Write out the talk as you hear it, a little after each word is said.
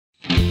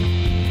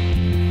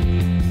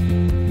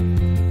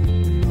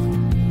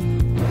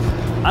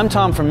I'm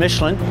Tom from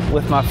Michelin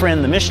with my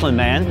friend the Michelin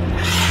Man.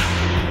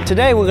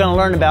 Today we're going to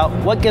learn about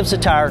what gives a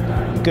tire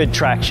good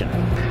traction.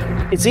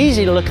 It's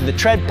easy to look at the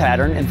tread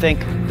pattern and think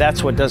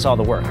that's what does all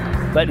the work.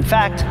 But in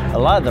fact, a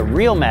lot of the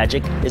real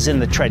magic is in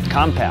the tread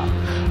compound.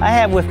 I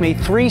have with me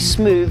 3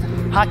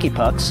 smooth hockey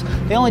pucks.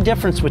 The only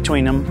difference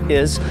between them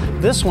is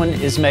this one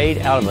is made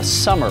out of a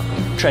summer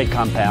tread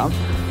compound.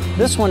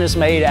 This one is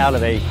made out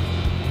of a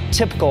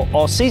typical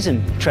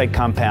all-season tread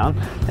compound,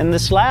 and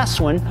this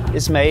last one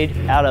is made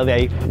out of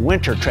a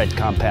winter tread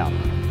compound.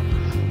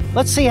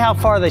 Let's see how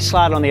far they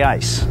slide on the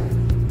ice.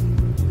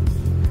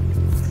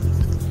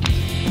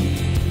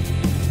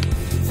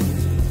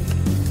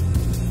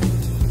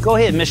 Go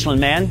ahead, Michelin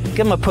Man,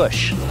 give them a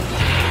push.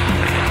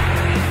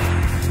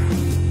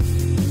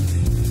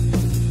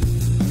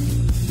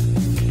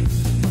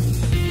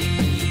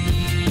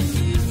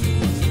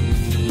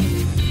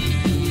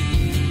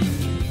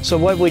 So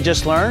what we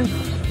just learned?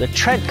 The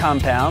tread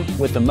compound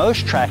with the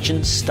most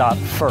traction stop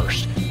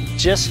first,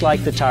 just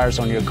like the tires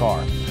on your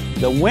car.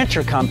 The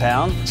winter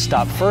compound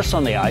stop first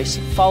on the ice,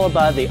 followed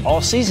by the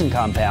all-season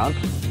compound,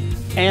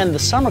 and the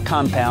summer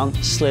compound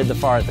slid the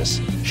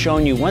farthest,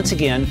 showing you once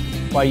again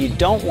why you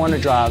don't want to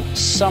drive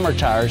summer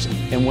tires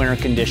in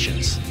winter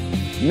conditions.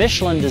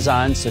 Michelin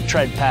designs the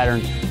tread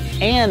pattern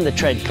and the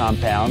tread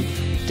compound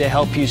to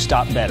help you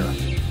stop better.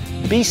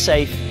 Be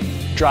safe,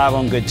 drive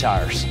on good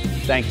tires.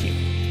 Thank you.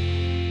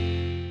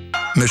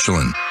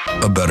 Michelin,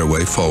 a better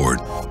way forward.